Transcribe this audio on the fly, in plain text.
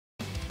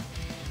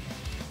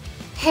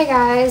Hey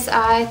guys,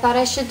 I thought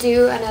I should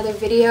do another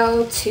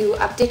video to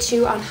update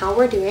you on how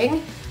we're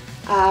doing.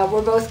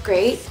 We're both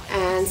great,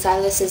 and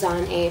Silas is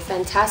on a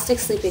fantastic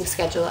sleeping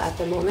schedule at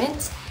the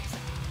moment.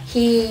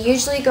 He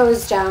usually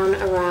goes down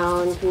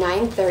around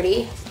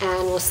 9:30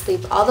 and will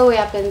sleep all the way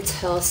up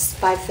until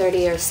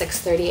 5:30 or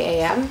 6:30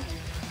 a.m.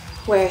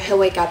 where he'll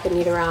wake up and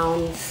eat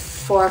around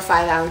 4 or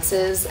 5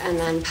 ounces and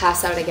then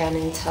pass out again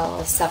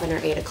until 7 or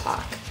 8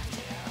 o'clock.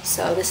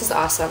 So this is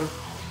awesome.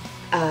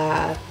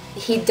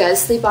 He does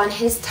sleep on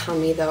his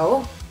tummy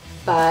though,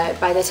 but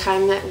by the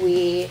time that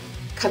we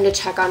come to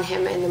check on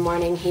him in the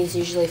morning, he's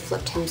usually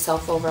flipped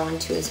himself over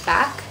onto his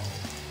back.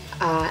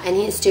 And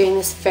he's doing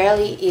this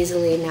fairly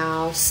easily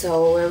now,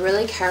 so we're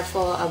really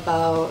careful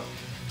about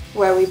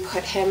where we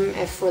put him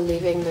if we're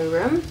leaving the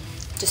room,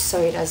 just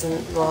so he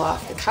doesn't roll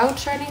off the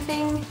couch or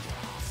anything.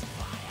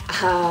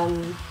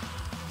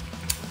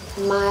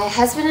 My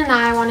husband and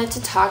I wanted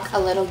to talk a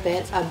little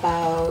bit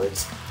about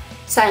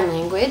sign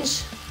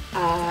language.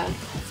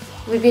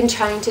 We've been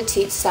trying to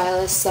teach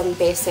Silas some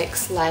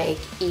basics like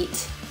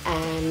eat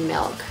and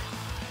milk.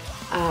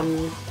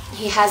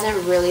 He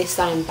hasn't really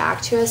signed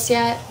back to us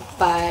yet,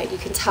 but you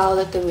can tell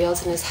that the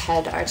wheels in his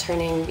head are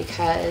turning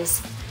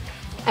because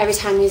every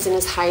time he's in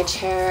his high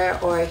chair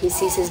or he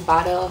sees his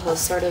bottle, he'll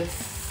sort of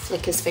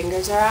flick his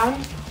fingers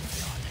around.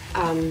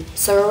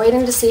 So we're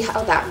waiting to see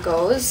how that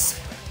goes.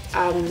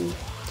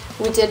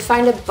 We did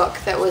find a book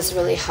that was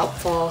really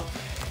helpful.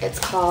 It's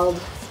called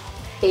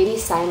Baby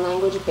Sign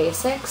Language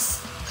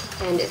Basics,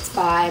 and it's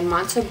by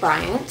Monta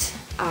Bryant.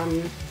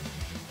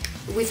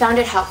 We found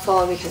it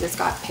helpful because it's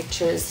got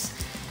pictures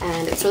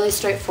and it's really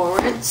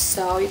straightforward,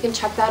 so you can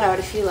check that out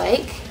if you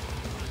like.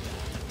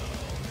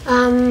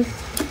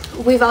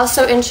 We've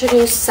also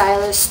introduced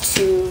Silas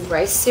to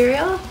rice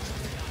cereal,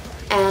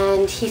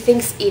 and he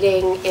thinks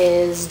eating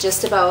is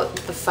just about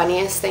the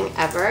funniest thing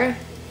ever.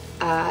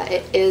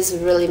 It is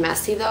really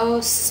messy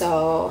though,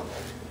 so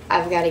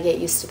I've got to get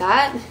used to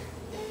that.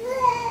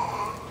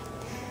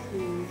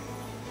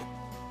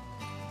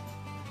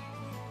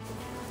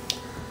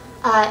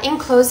 In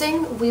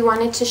closing, we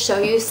wanted to show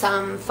you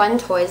some fun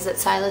toys that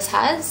Silas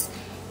has.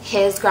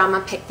 His grandma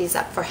picked these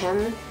up for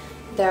him.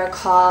 They're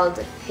called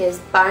his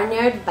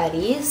Barnyard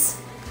Buddies,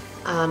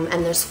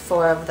 and there's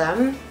 4 of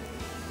them.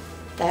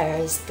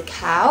 There's the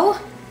cow,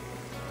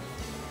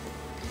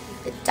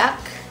 the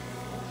duck,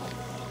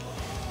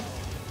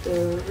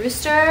 the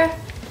rooster,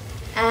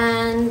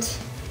 and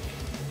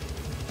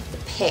the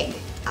pig.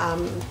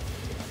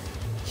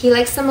 He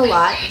likes them a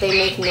lot. They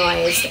make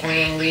noise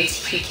and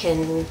he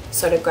can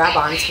sort of grab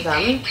onto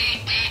them.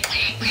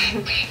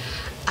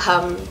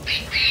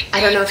 I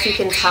don't know if you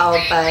can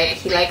tell, but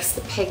he likes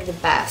the pig the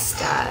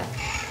best.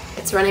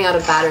 It's running out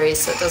of batteries,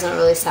 so it doesn't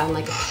really sound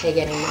like a pig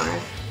anymore.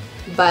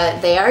 But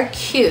they are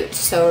cute,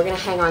 so we're gonna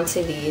hang on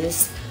to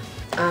these.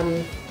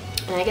 And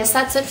I guess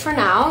that's it for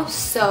now,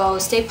 so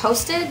stay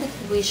posted.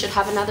 We should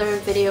have another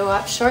video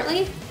up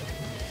shortly.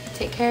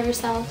 Take care of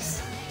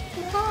yourselves.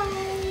 Bye.